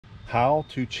how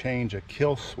to change a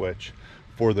kill switch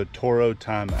for the Toro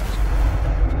TimeMaster.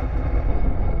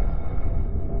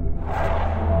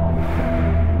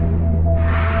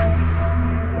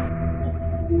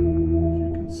 You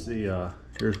can see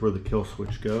here's where the kill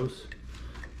switch goes,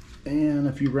 and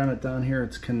if you run it down here,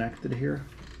 it's connected here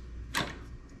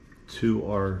to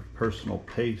our personal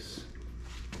pace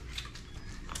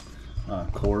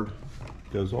cord.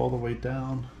 Goes all the way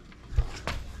down.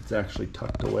 It's actually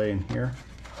tucked away in here,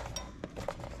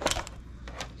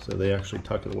 so they actually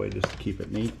tuck it away just to keep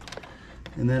it neat.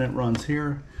 And then it runs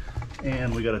here,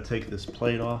 and we got to take this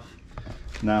plate off.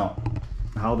 Now,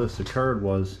 how this occurred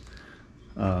was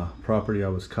property I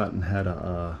was cutting had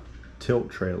a tilt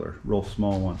trailer, real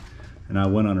small one, and I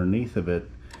went underneath of it,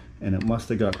 and it must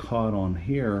have got caught on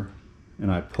here, and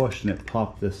I pushed and it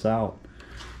popped this out.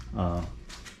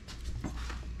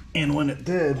 And when it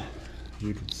did,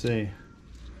 you can see,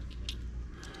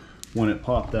 when it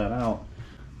popped that out,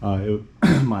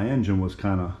 my engine was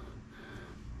kind of,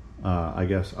 I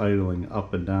guess, idling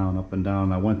up and down, up and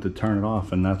down. I went to turn it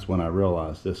off, and that's when I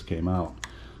realized this came out.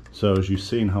 So as you've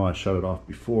seen how I shut it off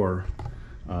before,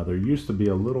 there used to be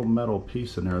a little metal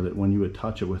piece in there that when you would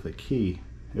touch it with a key,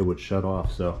 it would shut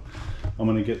off. So I'm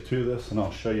going to get to this and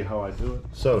I'll show you how I do it.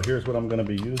 So here's what I'm going to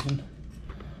be using.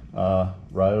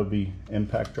 Ryoby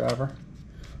impact driver.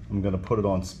 I'm going to put it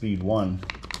on speed 1,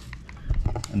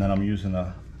 and then I'm using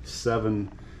a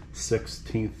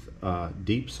 7/16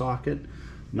 deep socket,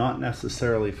 not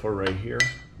necessarily for right here,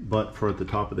 but for at the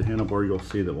top of the handlebar. You'll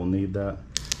see that we'll need that.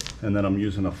 And then I'm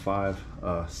using a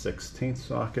 5/16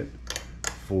 socket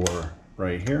for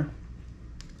right here,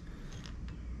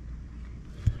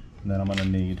 and then I'm going to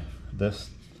need this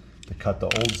to cut the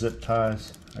old zip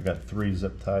ties. I got 3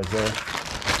 zip ties there,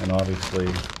 and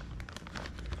obviously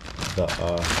the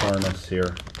harness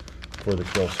here for the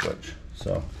kill switch.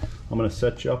 So I'm going to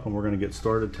set you up, and we're going to get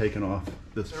started taking off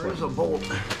this. There is a bolt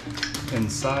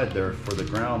inside there for the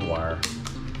ground wire,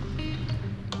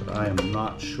 but I am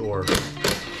not sure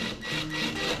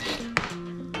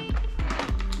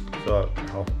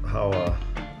how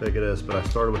big it is, but I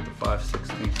started with the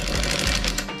 5/16.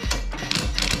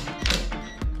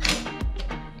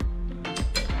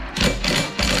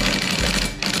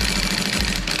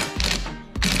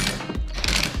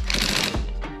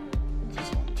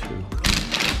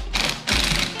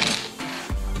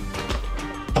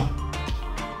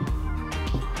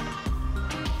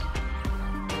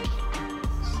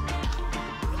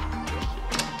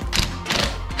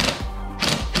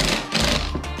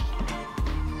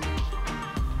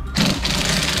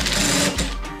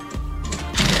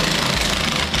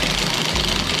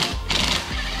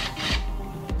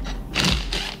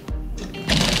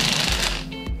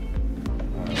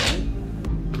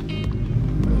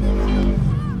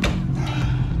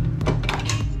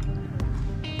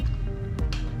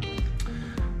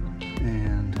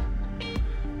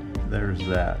 There's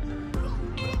that.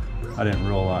 I didn't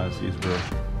realize these were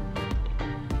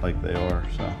like they are.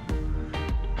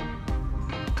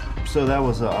 So that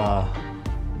was a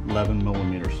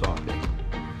 11mm socket.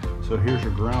 So here's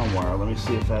your ground wire. Let me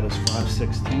see if that is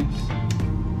 5/16,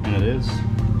 and it is.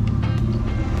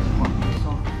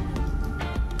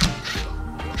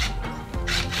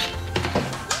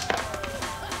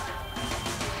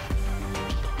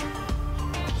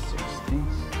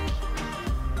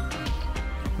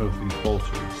 Both these bolts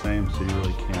are the same, so you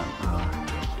really can't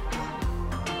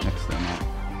mix them up.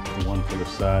 The one for the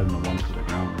side and the one for the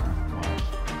ground wire. Wow.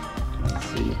 Let's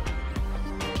see.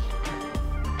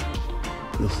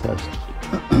 This has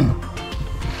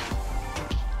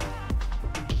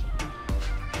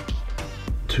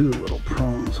two little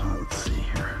prongs on it. Let's see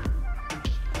here.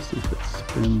 Let's see if it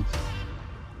spins.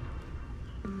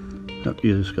 Nope,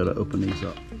 you just gotta open these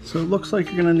up. So it looks like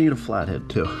you're gonna need a flathead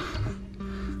too.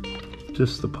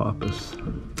 Just the pop is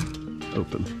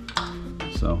open.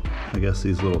 So I guess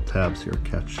these little tabs here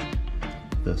catch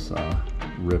this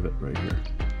rivet right here.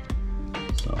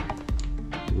 So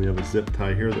we have a zip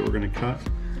tie here that we're going to cut,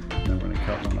 and then we're going to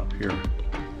cut one up here.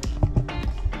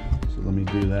 So let me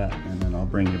do that, and then I'll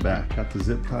bring you back. Got the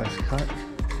zip ties cut.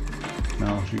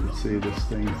 Now as you can see, this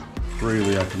thing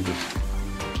freely, I can just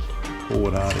pull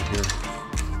it out of here.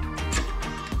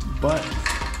 But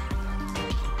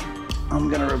I'm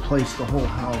going to replace the whole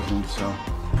housing, so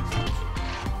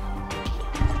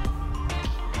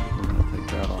we're going to take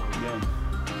that off again.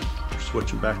 We're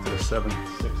switching back to the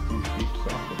 7/16 deep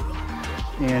socket.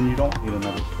 And you don't need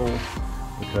another tool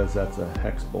because that's a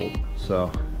hex bolt.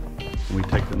 So when we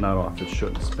take the nut off, it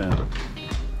shouldn't spin.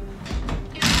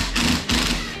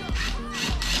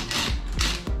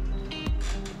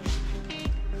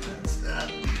 That's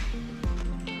that.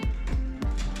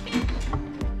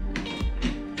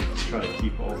 try to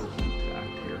keep all this intact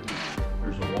here.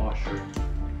 There's a washer.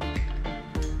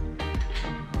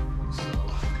 So,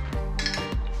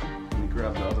 let me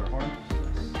grab the other harness.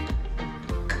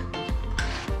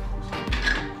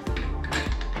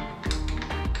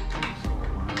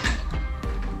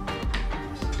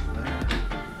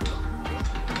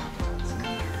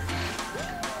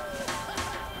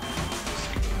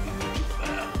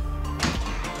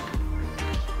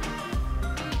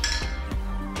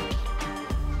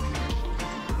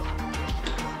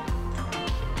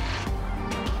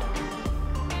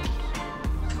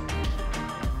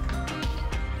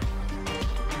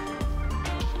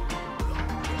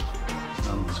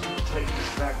 Take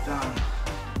this back down.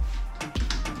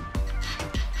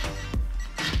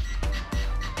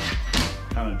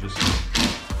 Kind of just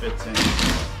fits in.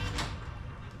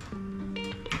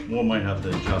 We might have to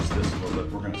adjust this a little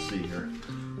bit. We're going to see here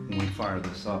when we fire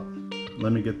this up.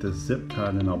 Let me get this zip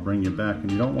tied and I'll bring you back. And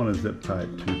you don't want to zip tie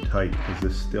it too tight because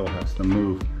this still has to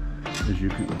move, as you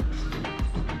can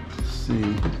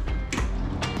see.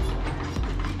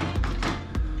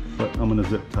 But I'm going to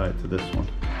zip tie it to this one.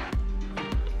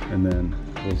 And then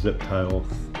we'll zip tie all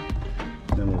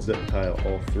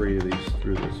three of these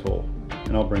through this hole.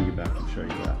 And I'll bring you back and show you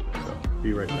that. So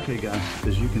be right back. Okay guys,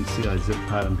 as you can see, I zip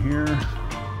tied them here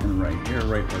and right here,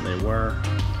 right where they were.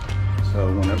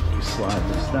 So whenever we slide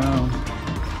this down,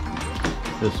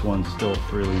 this one's still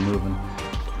freely moving.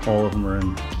 All of them are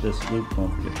in this loop.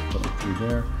 Don't forget to put them through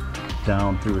there,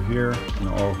 down through here, and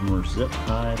all of them are zip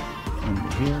tied into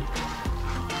here.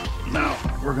 Now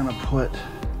we're gonna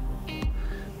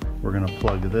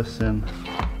plug this in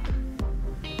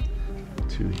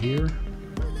to here.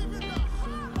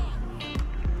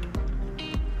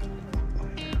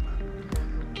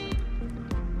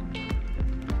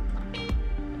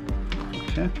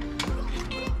 Okay.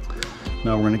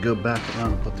 Now we're going to go back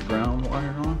around and put the ground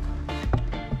wire on.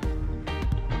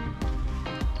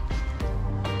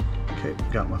 Okay,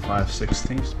 got my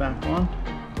 5/16 back on.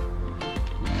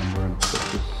 And we're going to put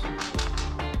this,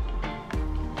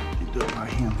 you do it by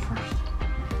hand first.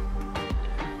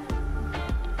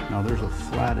 Now there's a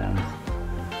flat end.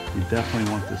 You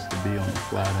definitely want this to be on the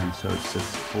flat end so it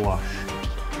sits flush.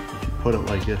 If you put it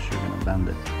like this, you're going to bend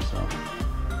it. So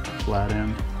flat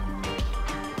end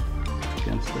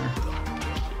against there.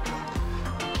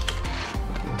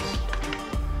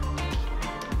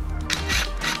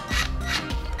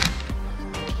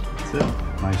 That's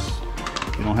it. Nice.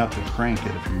 You don't have to crank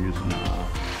it if you're using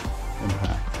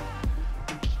impact.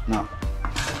 Now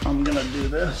I'm going to do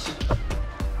this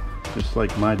just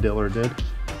like my diller did.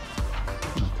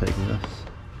 I'll take this,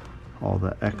 all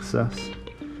the excess,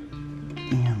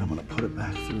 and I'm going to put it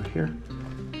back through here.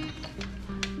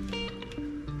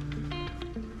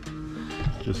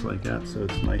 Just like that, so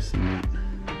it's nice and neat.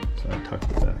 So I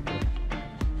tucked it back there.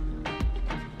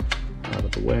 Out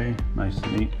of the way, nice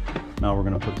and neat. Now we're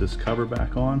going to put this cover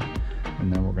back on,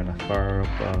 and then we're going to fire up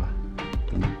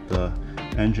the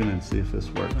engine and see if this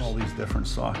works. All these different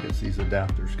sockets, these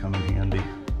adapters come in handy.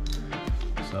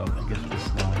 So I get this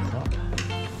lined up.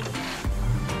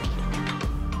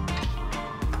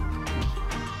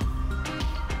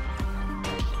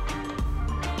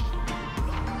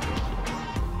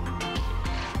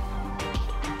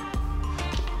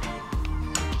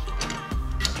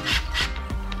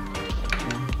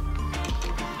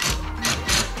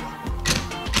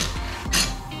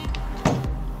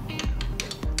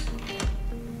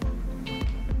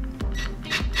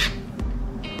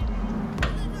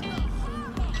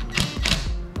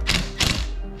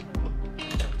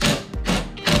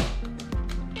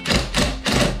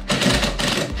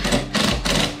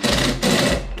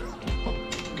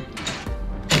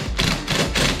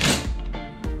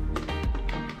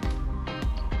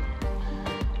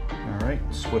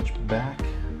 Switch back to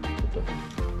the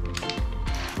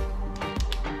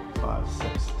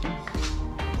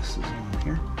 5/16. This is on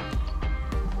here.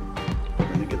 We're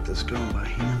going to get this going by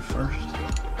hand first.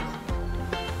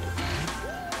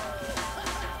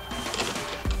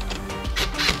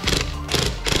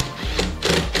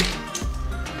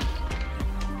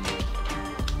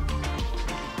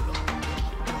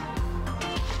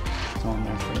 It's on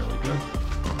there fairly good.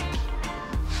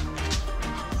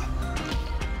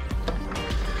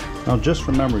 Now just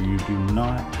remember, you do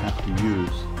not have to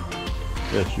use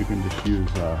this. You can just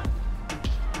use a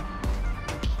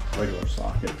regular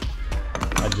socket.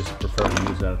 I just prefer to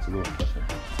use that, it's a little quicker.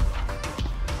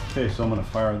 Okay, so I'm going to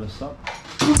fire this up.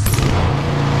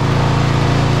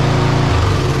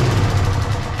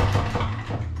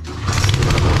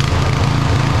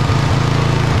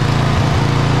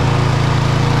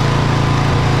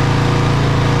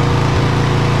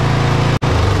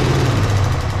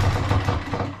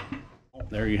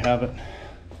 have it.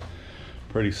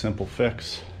 Pretty simple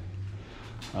fix.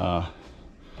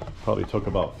 Probably took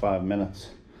about 5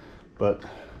 minutes, but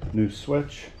new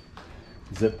switch,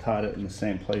 zip tied it in the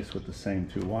same place with the same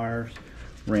 2 wires,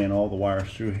 ran all the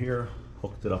wires through here,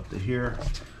 hooked it up to here.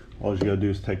 All you gotta do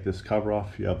is take this cover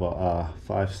off. You have a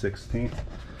 5/16,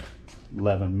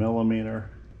 11 millimeter.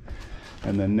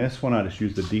 And then this one I just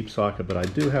used a deep socket, but I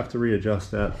do have to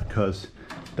readjust that because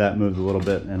that moved a little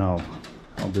bit, and I'll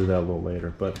do that a little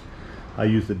later. But I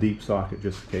used the deep socket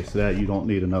just in case of that. You don't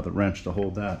need another wrench to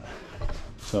hold that.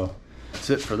 So that's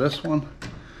it for this one.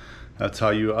 That's how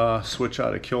you switch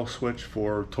out a kill switch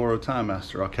for Toro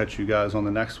TimeMaster. I'll catch you guys on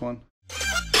the next one.